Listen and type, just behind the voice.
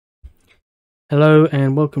Hello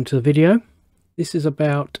and welcome to the video. This is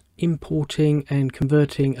about importing and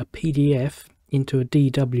converting a PDF into a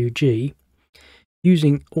DWG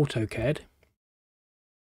using AutoCAD,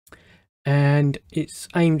 and it's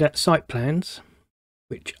aimed at site plans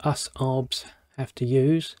which us Arbs have to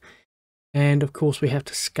use, and of course we have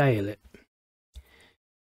to scale it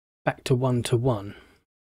back to 1:1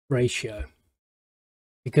 ratio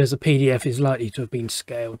because the PDF is likely to have been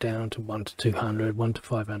scaled down to 1:200,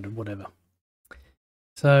 1:500, whatever.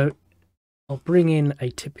 So I'll bring in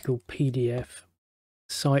a typical PDF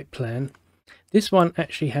site plan. This one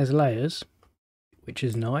actually has layers, which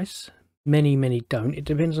is nice. Many don't. It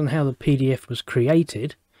depends on how the PDF was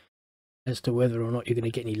created as to whether or not you're going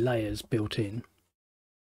to get any layers built in.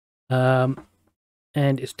 And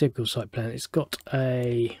it's typical site plan. It's got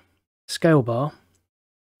a scale bar,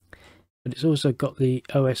 but it's also got the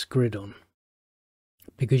OS grid on,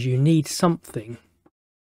 because you need something,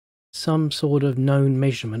 some sort of known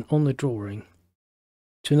measurement on the drawing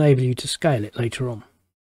to enable you to scale it later on.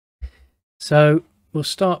 So we'll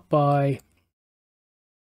start by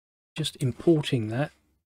just importing that.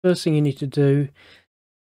 First thing you need to do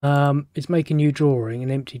is make a new drawing, an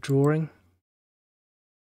empty drawing.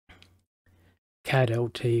 CAD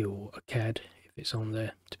LT or a CAD if it's on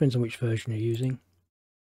there, depends on which version you're using.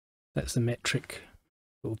 That's the metric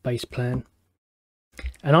or base plan.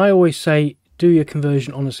 And I always say do your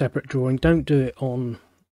conversion on a separate drawing. Don't do it on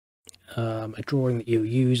a drawing that you're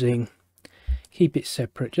using. Keep it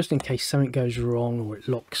separate just in case something goes wrong or it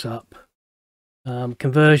locks up.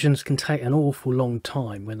 Conversions can take an awful long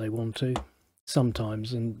time when they want to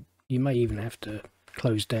sometimes, and you may even have to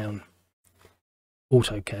close down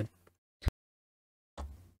AutoCAD.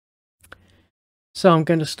 So I'm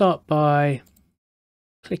going to start by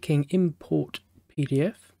clicking Import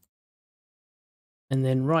PDF and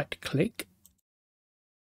then right click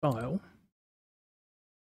File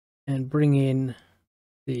and bring in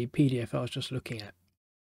the PDF I was just looking at.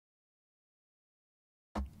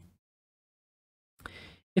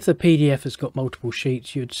 If the PDF has got multiple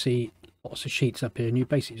sheets, you'd see lots of sheets up here, and you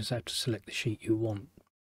basically just have to select the sheet you want.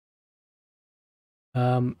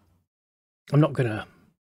 I'm just going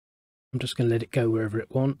to let it go wherever it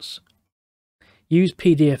wants. Use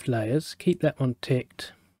PDF layers, keep that one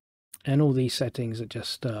ticked, and all these settings are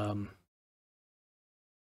just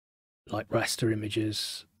like raster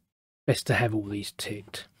images. Best to have all these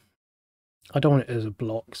ticked. I don't want it as a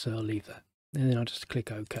block, so I'll leave that. And then I'll just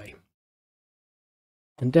click OK.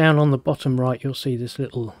 And down on the bottom right, you'll see this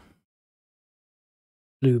little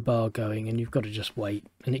blue bar going, and you've got to just wait.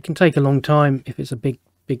 And it can take a long time if it's a big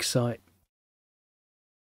site.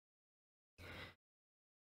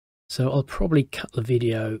 So I'll probably cut the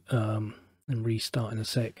video and restart in a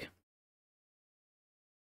sec.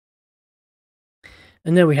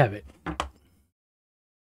 And there we have it.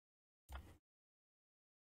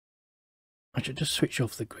 I should just switch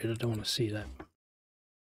off the grid. I don't want to see that.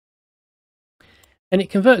 And it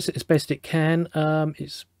converts it as best it can.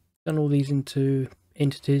 It's done all these into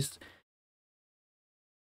entities.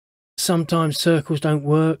 Sometimes circles don't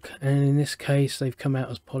work, and in this case they've come out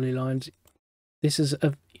as polylines. This is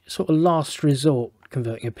a sort of last resort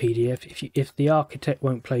converting a PDF. If the architect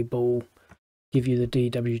won't play ball, give you the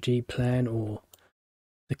DWG plan, or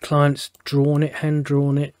the client's drawn it, hand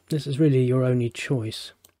drawn it, this is really your only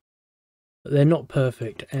choice. But they're not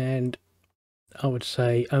perfect, and I would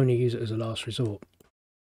say only use it as a last resort.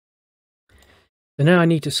 So now I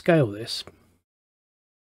need to scale this,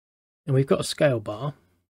 and we've got a scale bar,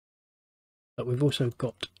 but we've also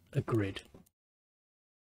got a grid.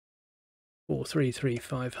 433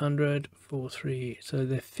 43, so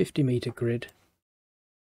they're 50-meter grid.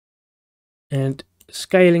 And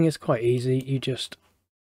scaling is quite easy. You just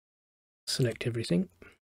select everything,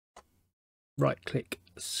 right click,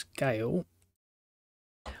 scale.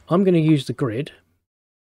 I'm going to use the grid.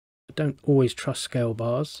 I don't always trust scale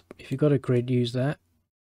bars. If you've got a grid, use that.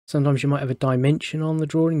 Sometimes you might have a dimension on the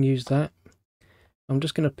drawing, use that. I'm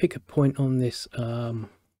just going to pick a point on this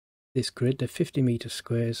this grid. They're 50-meter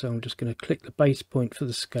squares, so I'm just going to click the base point for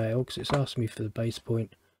the scale because it's asked me for the base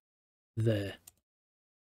point there.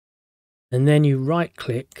 And then you right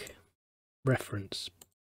click, reference,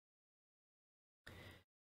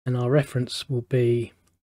 and our reference will be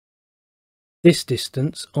this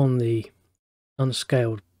distance on the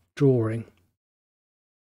unscaled drawing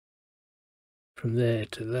from there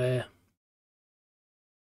to there,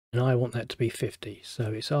 and I want that to be 50,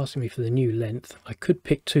 so it's asking me for the new length. I could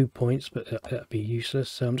pick 2 points, but that'd be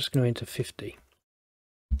useless, so I'm just going to enter 50.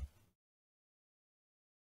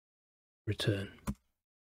 Return,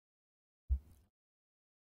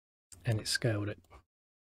 and it scaled it.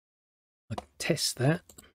 I test that.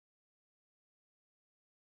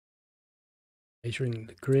 Measuring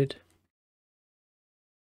the grid.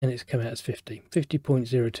 And it's come out as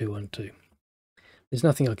 50.0212. There's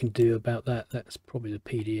nothing I can do about that. That's probably the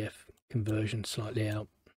PDF conversion slightly out.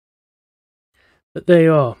 But there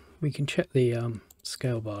you are. We can check the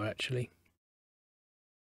scale bar actually.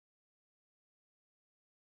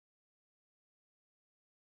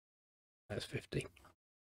 That's 50.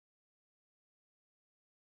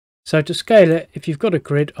 So to scale it, if you've got a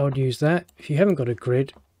grid, I would use that. If you haven't got a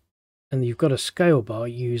grid and you've got a scale bar,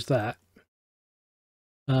 use that.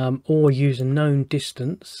 Or use a known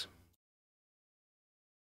distance.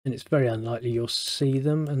 And it's very unlikely you'll see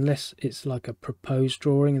them unless it's like a proposed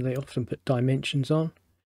drawing, and they often put dimensions on.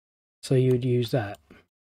 So you would use that.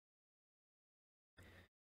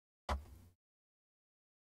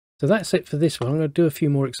 So that's it for this one. I'm going to do a few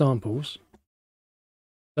more examples.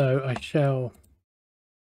 So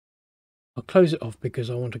I'll close it off because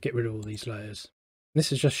I want to get rid of all these layers. This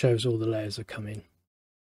just shows all the layers that come in.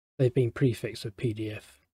 They've been prefixed with PDF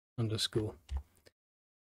underscore.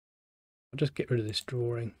 I'll just get rid of this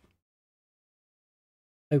drawing.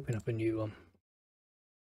 Open up a new one.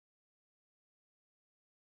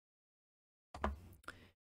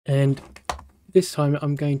 And this time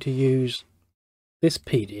I'm going to use this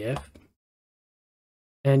PDF.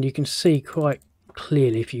 And you can see quite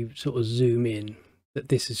clearly if you sort of zoom in that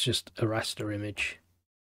this is just a raster image.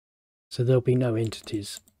 So there'll be no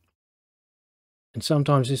entities. And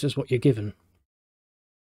sometimes this is what you're given.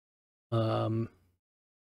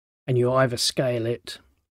 And you either scale it,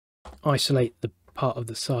 isolate the part of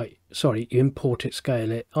the site, sorry, you import it,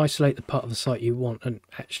 scale it, isolate the part of the site you want and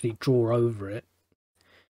actually draw over it,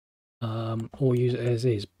 or use it as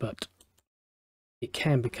is, but it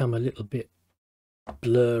can become a little bit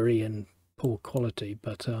blurry and poor quality,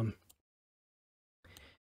 but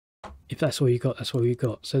if that's all you got, that's all you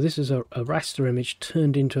got. So this is a raster image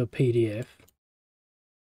turned into a PDF,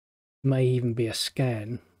 may even be a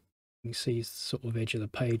scan. You can see the sort of edge of the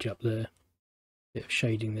page up there, bit of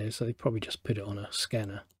shading there, so they probably just put it on a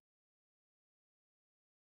scanner.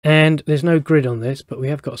 And there's no grid on this, but we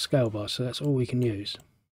have got a scale bar, so that's all we can use.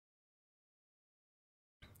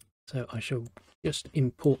 So I shall just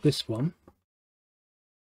import this one.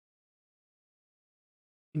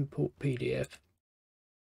 Import PDF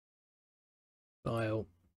file,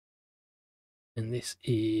 and this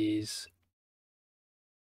is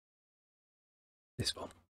this one.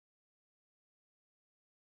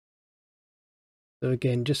 So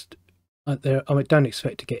again, just there, I don't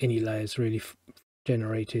expect to get any layers really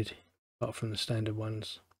generated apart from the standard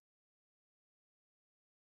ones.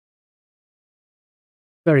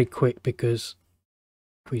 Very quick because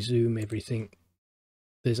if we zoom everything,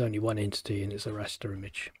 there's only one entity and it's a raster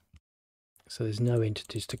image. So there's no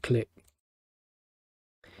entities to click.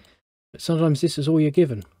 But sometimes this is all you're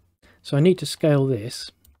given. So I need to scale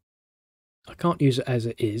this. I can't use it as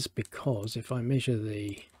it is because if I measure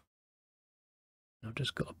I've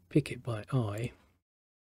just got to pick it by eye.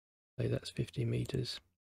 Say that's 50 meters.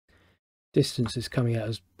 Distance is coming out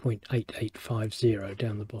as 0.8850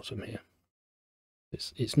 down the bottom here.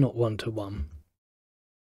 It's not 1-to-1.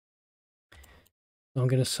 I'm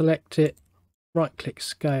going to select it, right click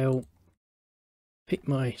scale, pick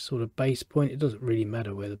my sort of base point. It doesn't really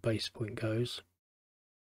matter where the base point goes.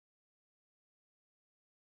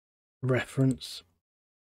 Reference.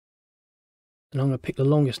 And I'm going to pick the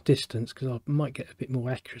longest distance because I might get a bit more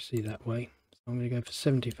accuracy that way. So I'm going to go for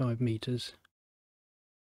 75 meters.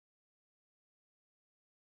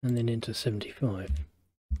 And then into 75.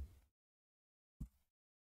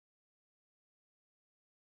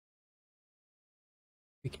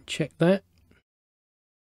 We can check that.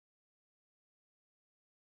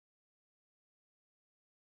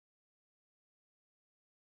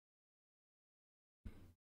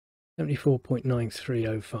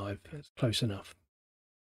 .9305. That's close enough.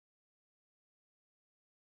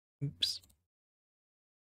 Oops.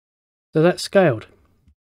 So that's scaled.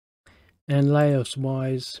 And layers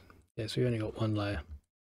wise, yes, we only got one layer.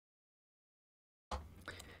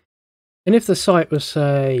 And if the site was,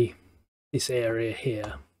 say, this area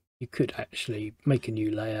here, you could actually make a new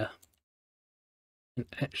layer and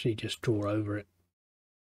actually just draw over it.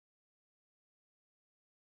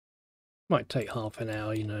 Might take half an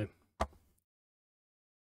hour, you know.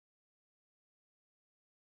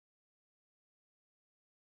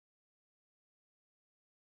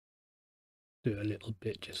 Do a little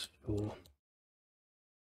bit just for...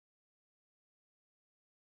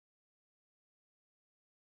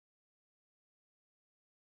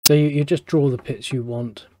 So you just draw the pits you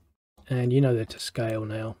want, and you know they're to scale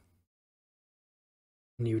now.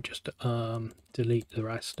 and you would just delete the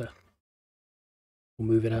raster or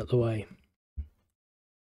move it out of the way.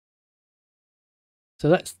 So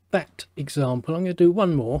that's that example. I'm going to do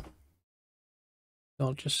one more.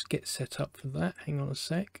 I'll just get set up for that. Hang on a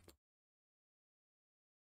sec.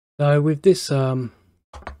 So with this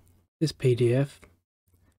this PDF,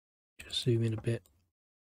 just zoom in a bit.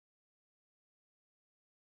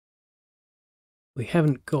 We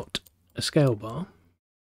haven't got a scale bar,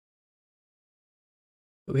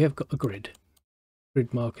 but we have got a grid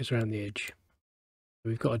markers around the edge.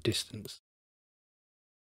 We've got a distance.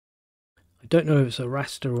 I don't know if it's a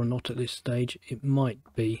raster or not at this stage. It might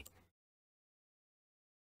be,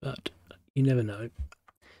 but you never know.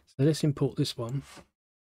 So let's import this one.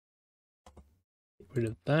 Get rid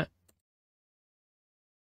of that.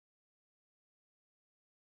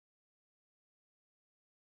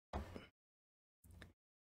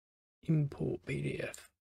 Import PDF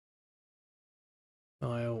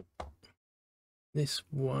file. This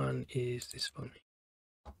one is this one.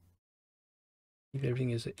 Leave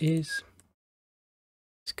everything as it is.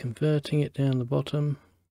 It's converting it down the bottom.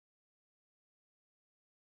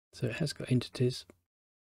 So it has got entities.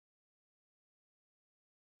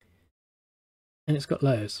 And it's got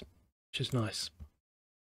layers, which is nice.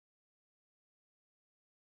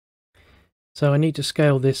 So I need to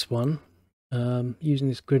scale this one using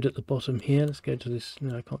this grid at the bottom here. Let's go to this.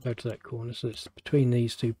 No, I can't go to that corner. So it's between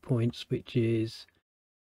these 2 points, which is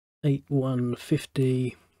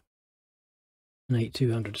 8150 and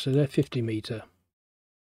 8200. So they're 50 meter.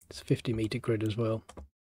 It's a 50 meter grid as well.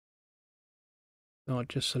 I'll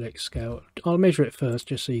just select scale. I'll measure it first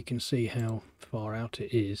just so you can see how far out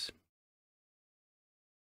it is.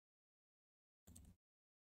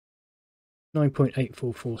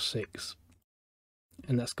 9.8446,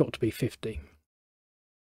 and that's got to be 50.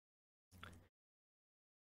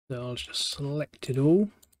 So I'll just select it all,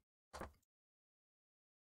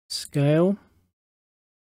 scale,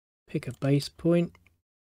 pick a base point,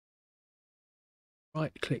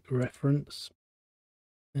 right click reference,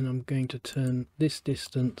 and I'm going to turn this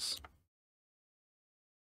distance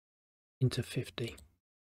into 50.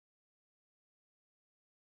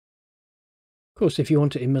 Of course, if you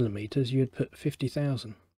want it in millimeters, you'd put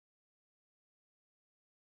 50,000.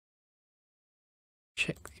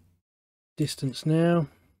 Check distance now.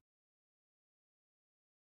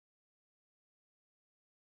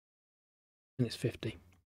 And it's 50.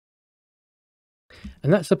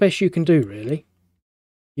 And that's the best you can do, really.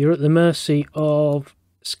 You're at the mercy of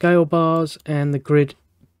scale bars and the grid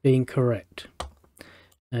being correct.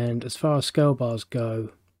 And as far as scale bars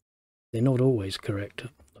go, they're not always correct.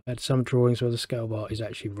 I've had some drawings where the scale bar is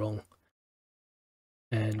actually wrong,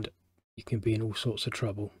 and you can be in all sorts of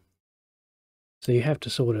trouble. So you have to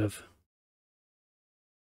sort of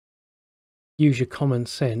use your common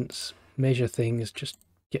sense, measure things, just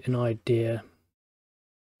get an idea.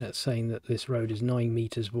 That's saying that this road is 9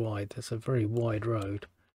 meters wide. That's a very wide road,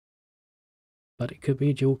 but it could be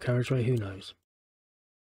a dual carriageway, who knows.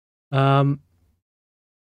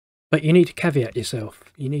 But you need to caveat yourself.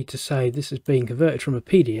 You need to say this is being converted from a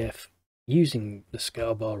PDF using the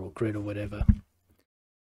scale bar or grid or whatever,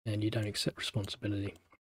 and you don't accept responsibility.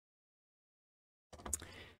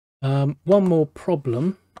 One more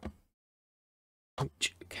problem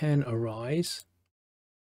which can arise,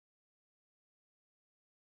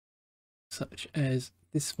 such as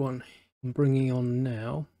this one I'm bringing on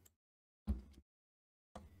now,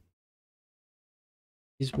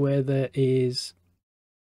 is where there is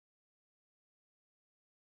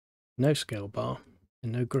no scale bar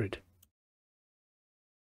and no grid,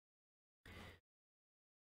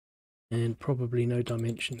 and probably no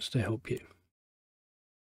dimensions to help you.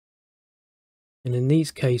 And in these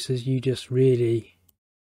cases, you just really,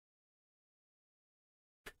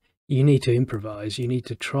 you need to improvise. You need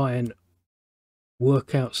to try and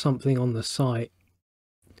work out something on the site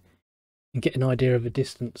and get an idea of a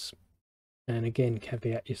distance. And again,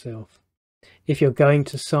 caveat yourself. If you're going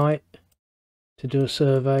to site to do a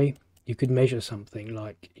survey, you could measure something,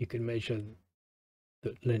 like you could measure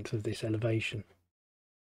the length of this elevation,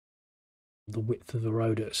 the width of the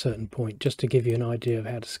road at a certain point, just to give you an idea of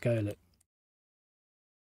how to scale it.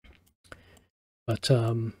 But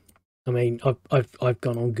I mean, I've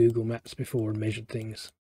gone on Google Maps before and measured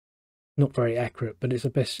things. Not very accurate, but it's the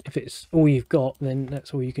best. If it's all you've got, then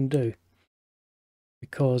that's all you can do,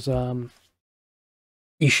 because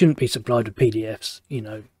you shouldn't be supplied with PDFs. You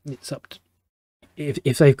know, it's up to,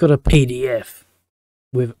 if they've got a PDF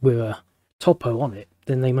with a topo on it,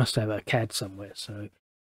 then they must have a CAD somewhere. So,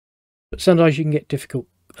 but sometimes you can get difficult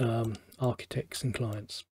architects and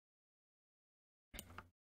clients.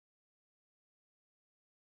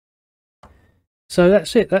 So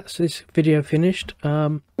that's it. That's this video finished.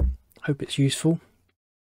 Hope it's useful.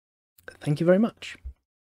 Thank you very much.